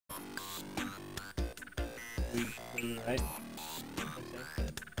Right? There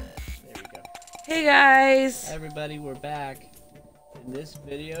we go. Hey guys! Hi everybody, we're back. In this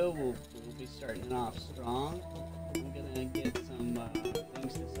video, we'll be starting off strong. I'm gonna get some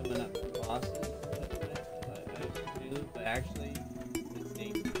things to summon up the bosses. But actually, let's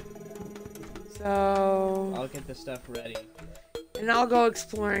see. So... I'll get the stuff ready. And I'll go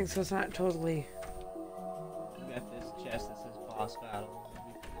exploring so it's not totally... We got this chest that says boss battle.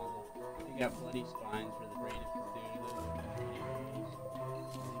 We got bloody spines for the brain of Cthulhu.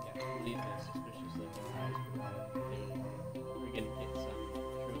 We got plenty of the suspicious looking eyes for Cthulhu. We're gonna get some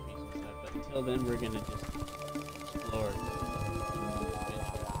trophies and stuff, but until then we're gonna just explore.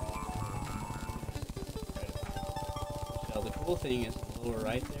 So the cool thing is lower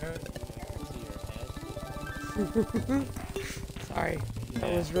right there, you can see your head. Sorry,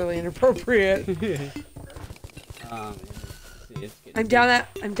 that was really inappropriate. I'm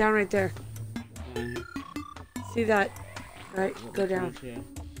down right there. See that? Right, go down.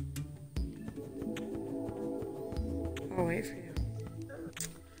 I'll wait for you.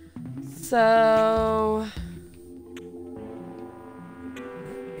 So...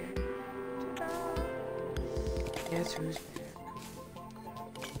 Guess who's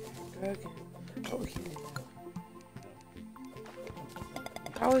back? Okay. Oh, we can do that.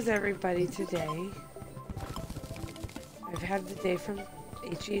 How is everybody today? I've had the day from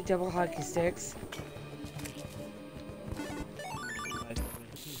HE double hockey sticks.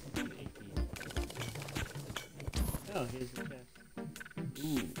 Oh, here's the chest.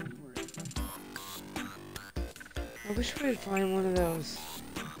 Ooh. I wish we could find one of those.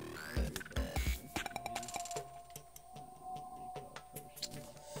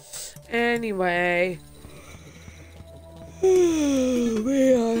 Anyway. Oh,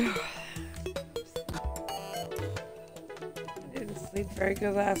 man. I didn't sleep very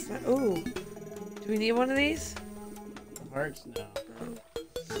good last night. Ooh. Do we need one of these? Hearts now.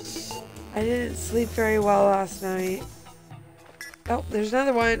 I didn't sleep very well last night. Oh, there's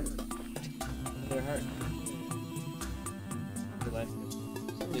another one. Another heart.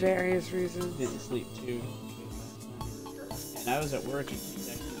 For various reasons. Didn't sleep too. And I was at work and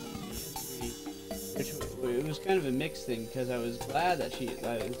which it was kind of a mixed thing because I was glad that it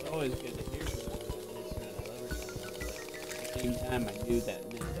was always good to hear from her. At the same time, I knew that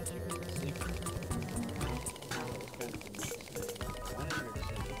meant that she was sleeping.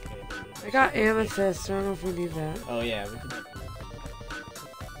 I got amethyst. I don't know if we need that. Oh yeah, we can.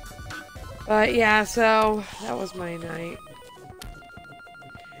 But yeah, so that was my night.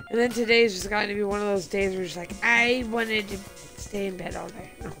 And then today's just gotten to be one of those days where it's like I wanted to stay in bed all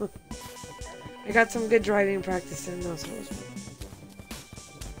day. I got some good driving practice in though, so it was fun.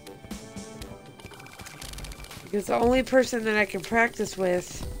 Because the only person that I can practice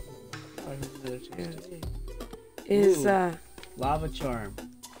with is lava charm.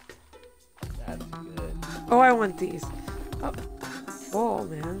 That's good. Oh, I want these. Oh, full,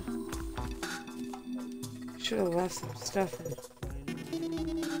 man. Should have left some stuff in.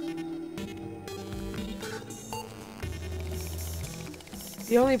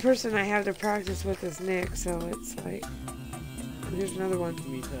 The only person I have to practice with is Nick, so it's like... Here's another one.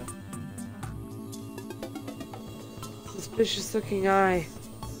 Suspicious looking eye.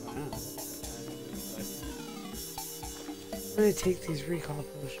 I'm gonna take these recall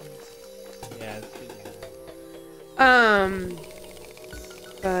potions. Yeah, it's good.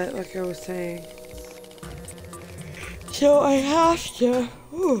 But like I was saying... So I have to...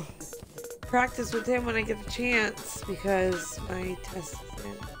 practice with him when I get the chance because my test is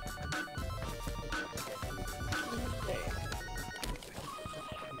in.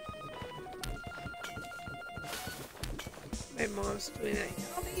 My mom's doing that.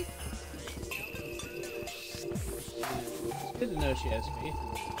 It's good to know she has faith in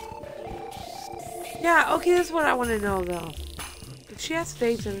me. Yeah, okay, that's what I want to know though. If she has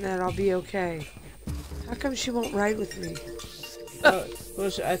faith in that, I'll be okay. How come she won't ride with me?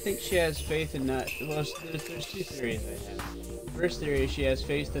 Well, I think she has faith in not. Well, there's two theories I have. First theory is she has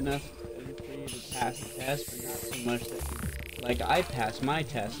faith enough for you to pass the test, but not so much that like I passed my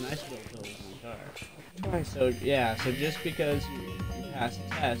test and I still drove my car. Twice. So yeah, so just because you pass the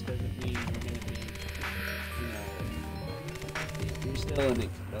test doesn't mean you're gonna be, you're still in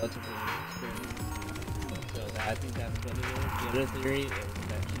relatively inexperienced. So I think that's what it is. The other theory is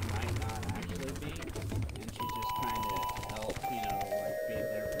that she might not actually be, and she's just trying to help, be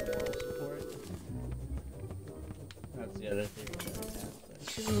there for moral support. That's the other theory that I have.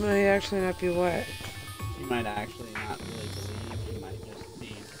 She might actually not be what? She might actually not really believe. She might just be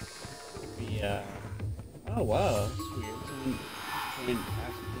oh wow, that's weird. Someone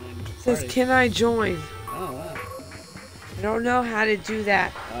It says, can I join? Oh, wow. I don't know how to do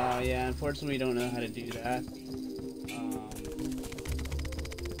that. Oh, yeah, unfortunately we don't know how to do that.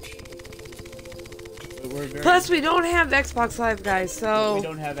 But we're very... Plus, we don't have Xbox Live, guys, so... We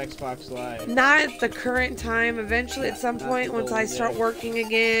don't have Xbox Live. Not at the current time. Eventually, at some point, once I start working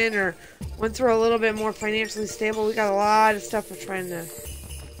again, or once we're a little bit more financially stable, we got a lot of stuff we're trying to...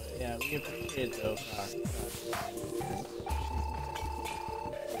 Yeah, we appreciate it, though.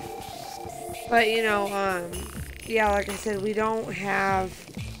 But, you know, yeah, like I said, we don't have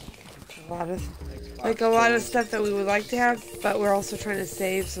a lot of... Like, a lot of stuff that we would like to have, but we're also trying to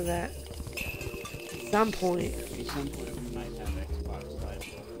save so that... At some point we might have Xbox Live.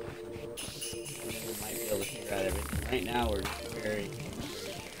 We might be able to figure out everything. Right now, we're very...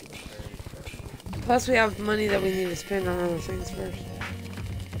 Plus, we have money that we need to spend on other things first.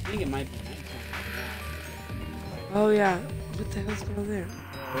 I think it might be nighttime. Oh, yeah. What the hell's going on there?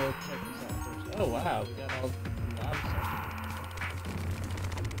 We'll check this out first. Oh, wow. We got all the loud stuff.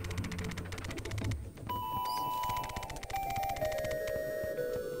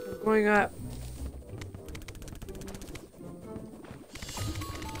 I'm going up.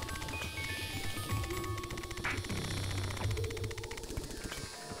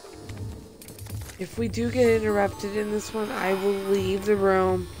 If we do get interrupted in this one, I will leave the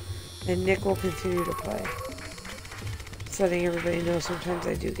room and Nick will continue to play. Just letting everybody know sometimes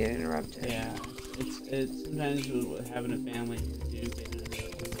I do get interrupted. Yeah, it's sometimes with having a family you do get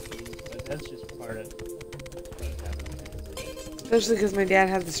interrupted, but that's just part of having a family. Especially because my dad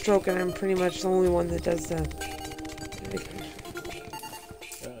had the stroke and I'm pretty much the only one that does the medication.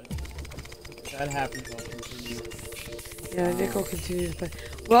 So if that happens, I'll continue. Yeah, Nick will continue to play.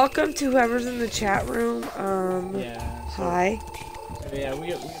 Welcome to whoever's in the chat room. Yeah. So, hi. So yeah,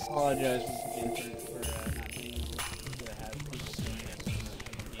 we apologize once again for not being able to have people join us in the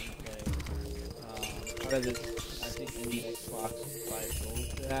gameplay. Part of it, I think we need Xbox Live Gold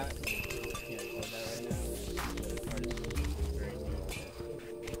for that. We can't afford that right now. The other part is very new.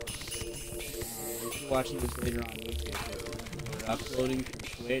 If you're watching this later on YouTube, we're uploading from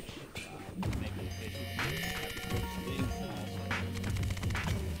Twitch. Make it efficient. Have the Twitch link.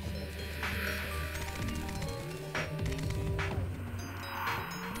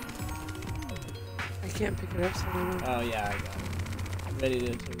 I can't pick it up, so I don't know. Oh yeah, I got it. I'm ready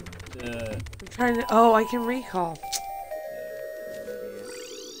to I'm trying to. Oh, I can recall.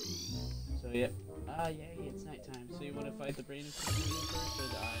 So yep. Ah, yay! It's nighttime. So you want to fight the brain of first or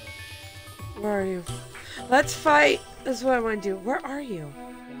the eye? Where are you? Let's fight. This is what I want to do. Where are you?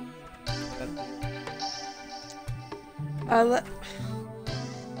 Let.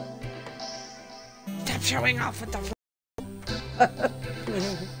 Stop showing off with the.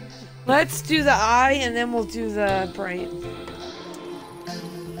 Let's do the eye and then we'll do the brain. Oh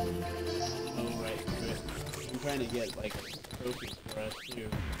right, good. I'm trying to get like a trophy for us too.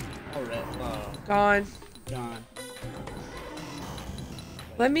 Alright, Gone. gone.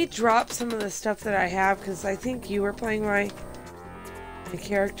 Let me drop some of the stuff that I have because I think you were playing my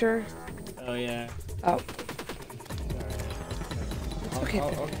character. Oh yeah. Oh. Alright. It's okay.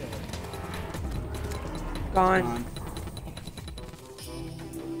 I'll kill it. Gone.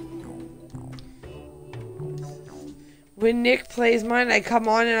 When Nick plays mine, I come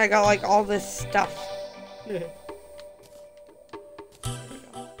on and I got like all this stuff. You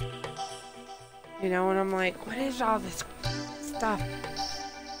know, and I'm like, what is all this stuff?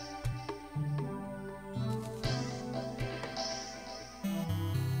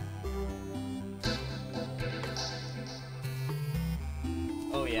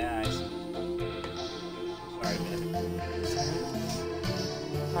 Oh yeah, I see. Sorry, man.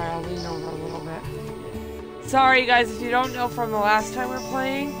 Sorry, I'll lean over a little bit. Sorry, guys, if you don't know from the last time we were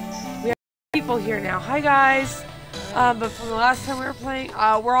playing, we have people here now. Hi, guys. But from the last time we were playing,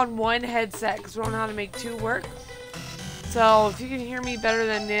 we're on one headset because we don't know how to make two work. So if you can hear me better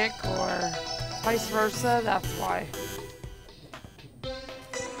than Nick or vice versa, that's why.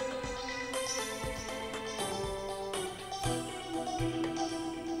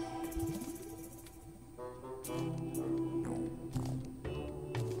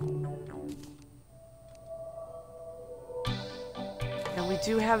 And we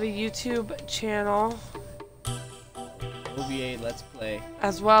do have a YouTube channel. OVA Let's Play.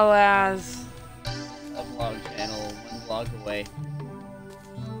 As well as A vlog channel, one vlog away.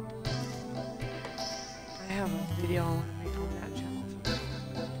 I have a video I want to make on that channel.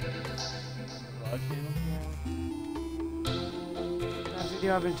 Vlog channel? That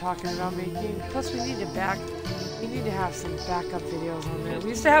video I've been talking about making. Plus we need to have some backup videos on there. We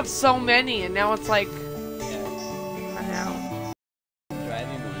used to have so many and now it's like Yeah. run out.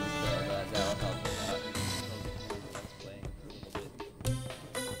 Driving one.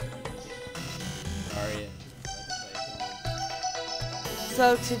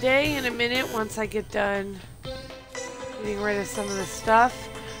 So today, in a minute, once I get done getting rid of some of the stuff,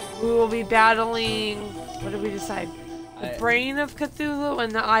 we will be battling, what did we decide? The Brain of Cthulhu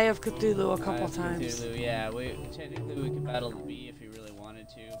and the Eye of Cthulhu a couple times. Cthulhu, yeah. Technically we could battle the bee if we really wanted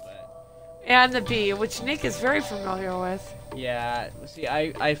to, but... And the bee, which Nick is very familiar with. Yeah, see,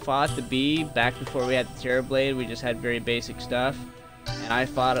 I fought the bee back before we had the Terrorblade. We just had very basic stuff. And I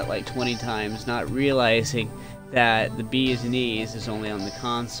fought it like 20 times, not realizing that the bee's knees is only on the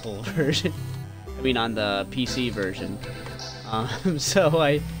console version. I mean, on the PC version.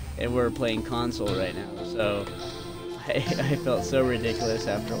 And we're playing console right now, so I felt so ridiculous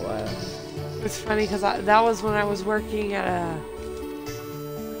after a while. It's funny because that was when I was working at a...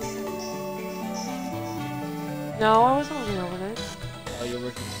 No, I wasn't working overnight. Oh, you're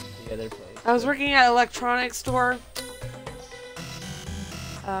working at the other place. I was working at an electronics store.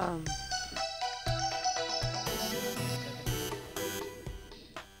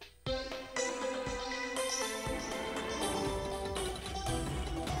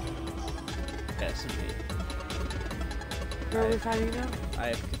 Where are we fighting now? I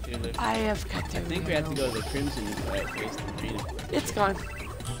have Cthulhu. I have Cthulhu. I think we have to go to the Crimson to face the Green. It's gone.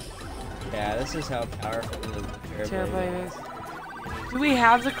 Yeah, this is how powerful the Terrorblade is. Do we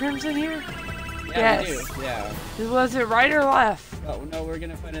have the Crimson here? Yeah, yes. We do. Yeah. Was it right or left? Oh, no, we're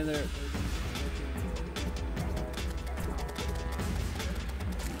gonna find another.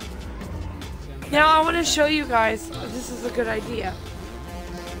 Now I want to show you guys. This is a good idea.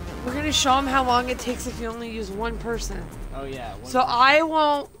 We're gonna show them how long it takes if you only use one person. Oh yeah. So I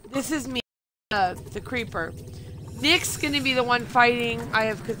won't. This is me, the creeper. Nick's gonna be the one fighting Eye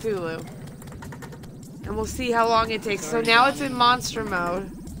of Cthulhu, and we'll see how long it takes. So now it's in monster mode,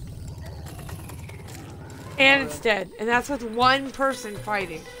 and it's dead. And that's with one person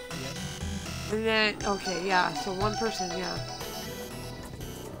fighting. Yep. And then okay, yeah. So one person, yeah.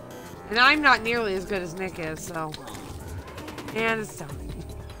 And I'm not nearly as good as Nick is, so. And it's done.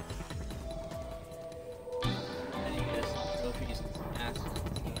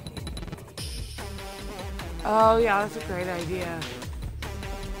 Oh yeah, that's a great idea.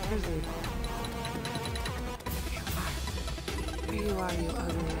 Where's he? Where you are, you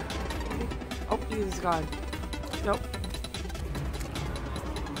ugly. Oh, he's gone. Nope.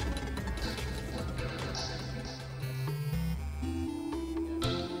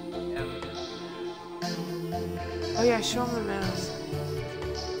 Oh yeah, show him the mouse.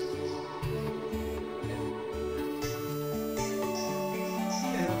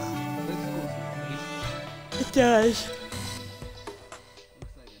 It does.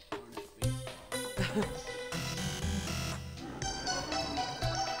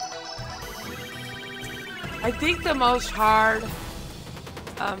 I think the most hard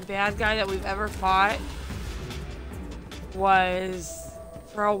bad guy that we've ever fought was,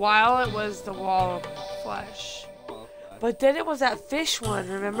 for a while it was the Wall of Flesh. But then it was that fish one,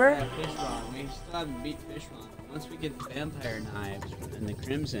 remember? Yeah, Fishron. We still haven't beat Fishron. Once we get the Vampire Knives and the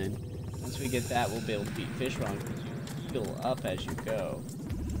Crimson, once we get that, we'll be able to beat Fishron because you heal up as you go.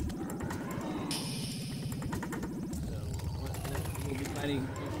 So, we'll be fighting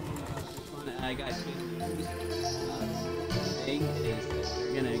Fishron. I got good news. The thing is that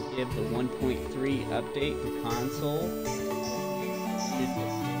they're going to give the 1.3 update to console.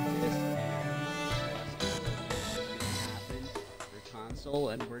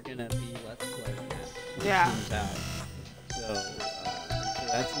 And we're gonna be let's play that. Yeah. Comes out. So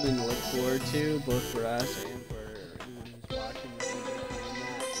that's something to look forward to, both for us and for anyone who's watching. We're gonna be playing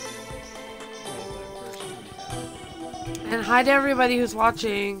that when it first comes out. And hi to everybody who's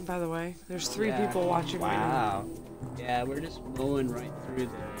watching, by the way. There's 3 people watching right now. Wow. Yeah, we're just mowing right through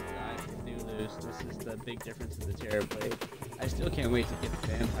the Eye of Cthulhu. This is the big difference in the Terrorblade. I still can't wait to get the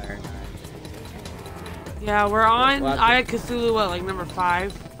Vampire Knives. Yeah, we're on Eye of Cthulhu, what, like number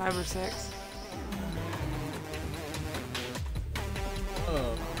 5 or 6?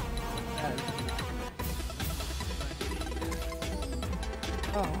 Oh.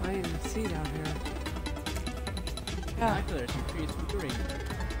 Oh, I didn't even see down here. Yeah. There's some trees moving.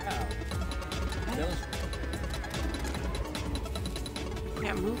 Wow. Those.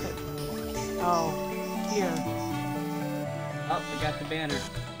 Can't move it. Oh, here. Oh, we got the banner.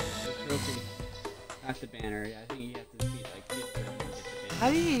 The trophy. Not the banner. I think you have to beat like get there and get the banner. How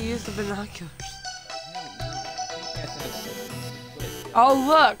do you use the binoculars? I don't know. I think you have to have quit. Oh,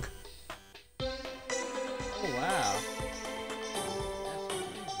 look! Oh wow.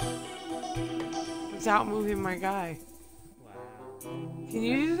 Without moving my guy. Wow. Can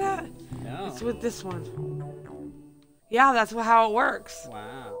you do that? No. It's with this one. Yeah, that's how it works.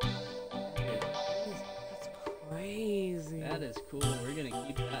 Wow. That's crazy. That is cool. We're gonna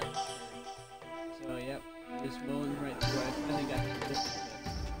keep that. So yep, this mowing right through. I finally got to this.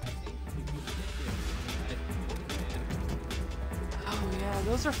 Oh yeah,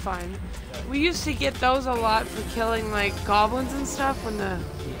 those are fun. We used to get those a lot for killing like goblins and stuff when the.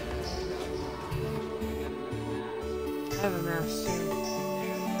 I have a mask too.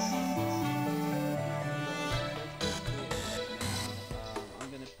 I'm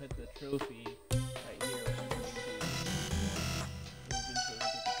gonna put the trophy right here.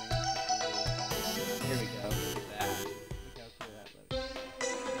 There we go. Look at that. Look how cool that looks.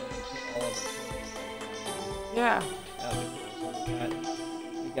 Put all of it. Yeah. That'll be cool.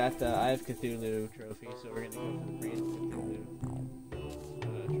 So we got the Eye of Cthulhu trophy, so we're gonna go for the Brain of Cthulhu trophy.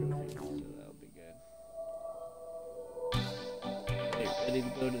 So that'll be good. Okay, ready to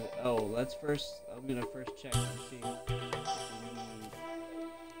go to the, let's first, I'm gonna first check and see if we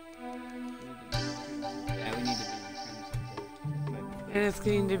need to be in crimson. And it's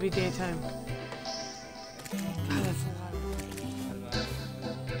getting to be daytime. God, that's a lot.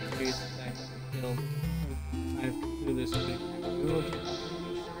 Here's the fact that we killed Eye of Cthulhu so big.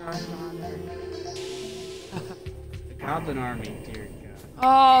 The Goblin Army, dear God.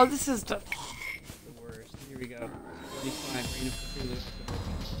 Oh, this is the. The worst. Here we go. These five, Brain of Cthulhu.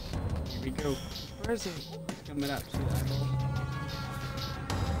 Here we go. Where is he? He's coming up. See that hole?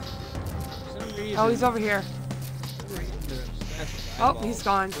 For some reason, Oh, he's over here. they're obsessed with Oh, eyeballs. he's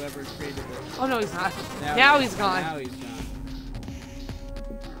gone. Whoever created this. Oh no, he's not. Now he's gone. Now he's gone.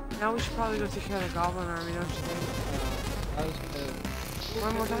 Now we should probably go take care of the goblin army, don't you think? I was gonna...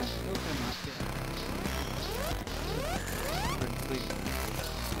 One more time? He'll come up, yeah.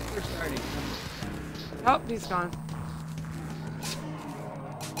 We're starting. Oh, he's gone.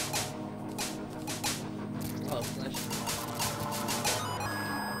 Oh, flesh.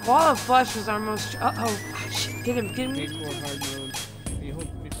 Wall of Flesh was our most. Oh, shit. Get him, get him. Before hard mode.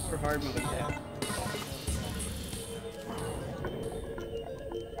 Before hard mode, yeah.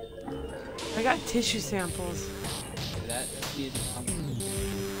 I got tissue samples. That's needed.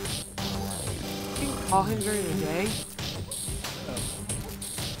 You can call him during the day.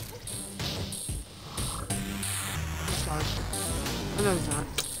 He's gone. Oh no, he's not.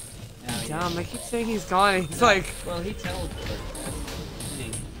 Dumb. I keep saying he's gone. He's like. Well, he teleports. That's the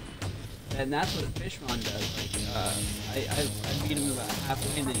thing. And that's what Fishmon does. Like, I beat him about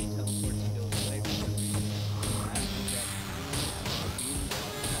halfway, and then he teleports and goes away from me.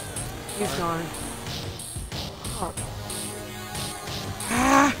 He's gone. Oh.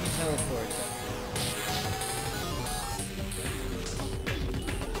 Ah! He teleports.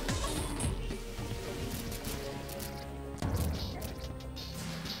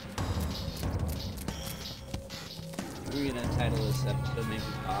 We're gonna title this episode maybe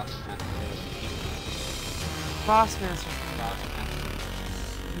Boss Master. Boss Master. Boss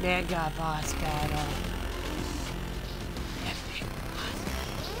Master. Mega boss battle.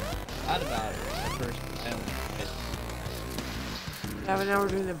 Thought about it at first, but I don't like it. Yeah, but now we're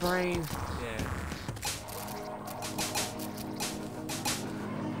doing the brain. Yeah.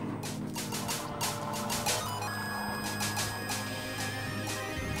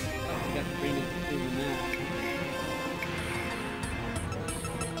 Oh, we got the brain of doing that.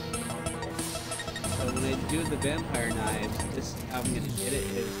 So when I do the vampire knives, this is how I'm gonna get it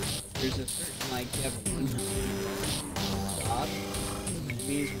is there's a certain like you have a 100% stop. Which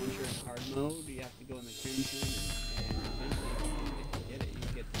means once you're in hard mode, you have to go in the crimson and eventually if you get it, you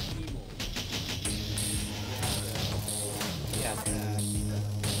get the key mold. Yeah, that.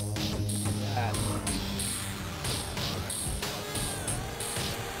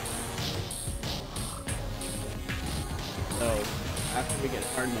 So after we get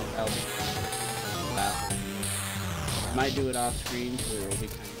hard mode, that'll be wow. I might do it off screen, so it'll be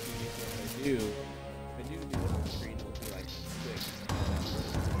kind of easy. If I do it off screen, it'll be like quick.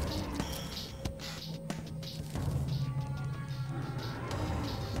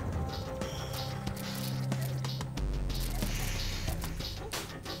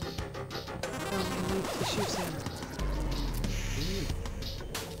 Tissue samples.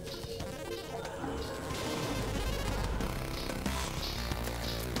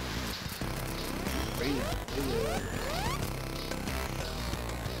 Brain is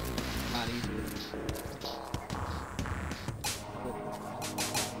not easy.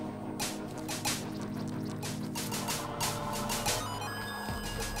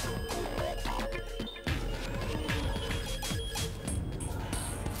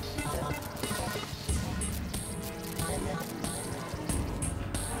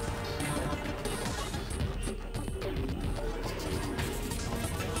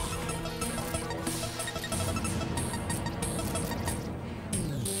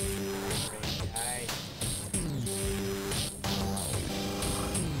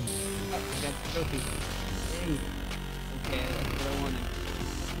 got the trophy. Hey. Okay, that's what I wanted.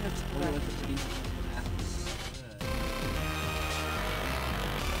 That's I wonder what the team is.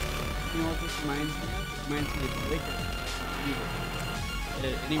 You know what this reminds me of? It reminds me of Wicked.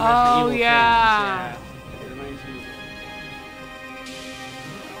 Any Oh, Resident Evil yeah. fans, yeah. It reminds me of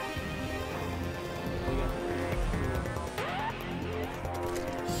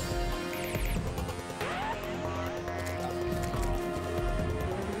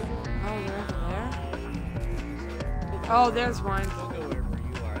Oh, there's one. Don't go wherever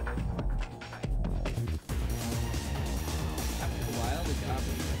you are. After a while, the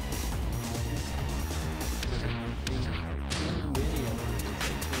goblins. Many of them is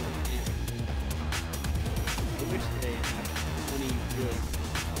like little ants. I wish they had 20 really.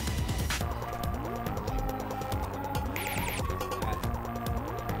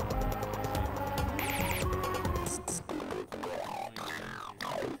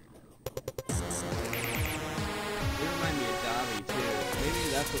 They remind me of Dobby too. Maybe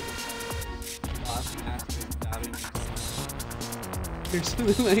that's what we're calling Boss Master and Dobby. Or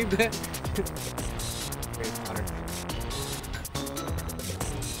something like that. Harry Potter.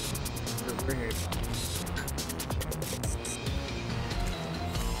 We're Harry Potter.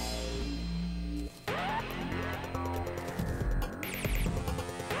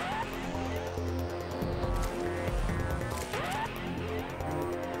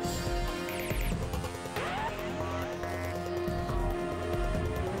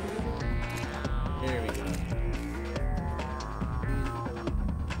 There we go.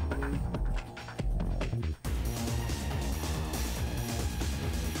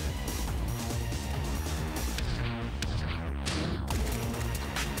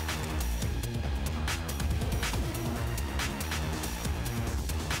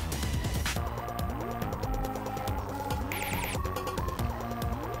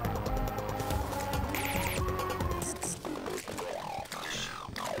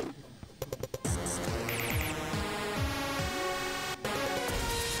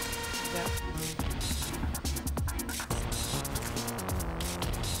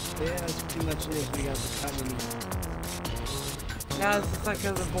 Yeah, that's pretty much it. We got the goblin. Yeah, this is like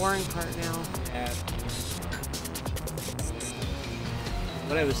the boring part now. Yeah.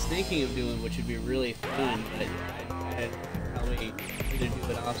 What I was thinking of doing, which would be really fun, but I'd probably either do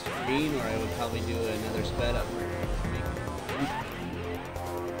it off screen or I would probably do another sped up.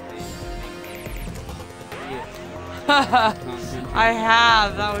 I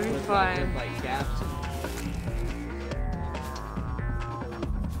have. That would be fun. Like gaps.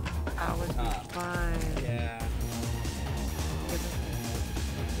 That would be fun. Yeah.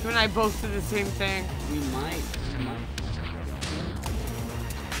 You and I both did the same thing. We might.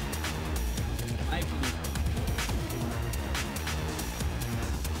 Might be.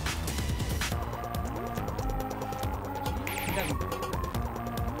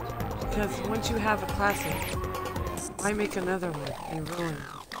 Because once you have a classic, why make another one and ruin it?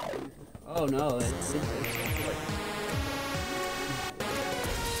 Oh no, it's really good.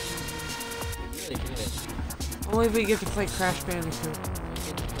 Only if we get to play Crash Bandicoot.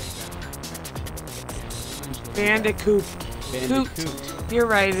 Bandicoot. Coot. You're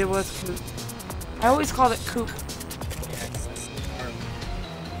right, it was Coot. I always called it Coop.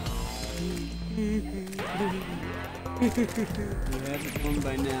 You have it one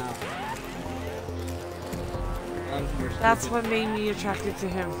by now. That's what made me attracted to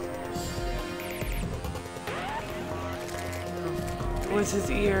him. It was his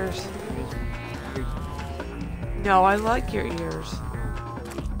ears. No, I like your ears.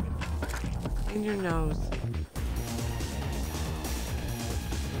 And your nose.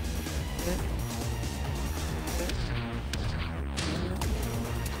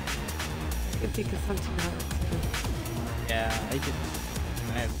 I could think of something else. Yeah, I could.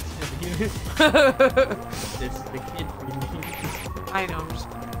 I have this is the kid for me. I know, I'm just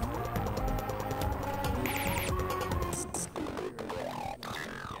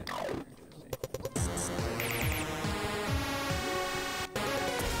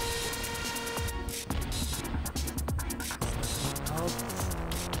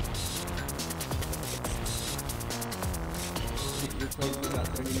You played for about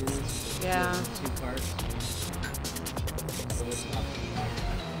 30 minutes? Yeah. 2 parts. So we'll stop.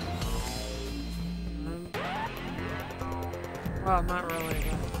 well, not really.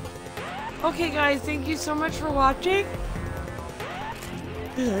 But... Okay, guys, thank you so much for watching.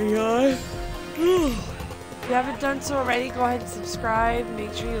 If you haven't done so already, go ahead and subscribe.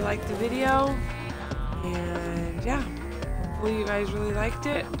 Make sure you like the video. And yeah, hopefully you guys really liked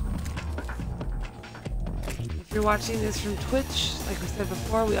it. If If you're watching this from Twitch, like we said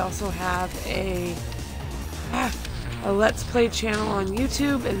before, we also have a Let's Play channel on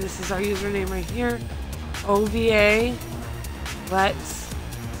YouTube, and this is our username right here. OVA Let's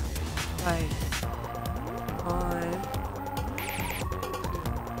Play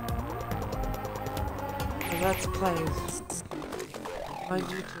Let's Plays on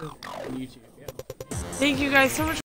YouTube. YouTube, yeah. Thank you guys so much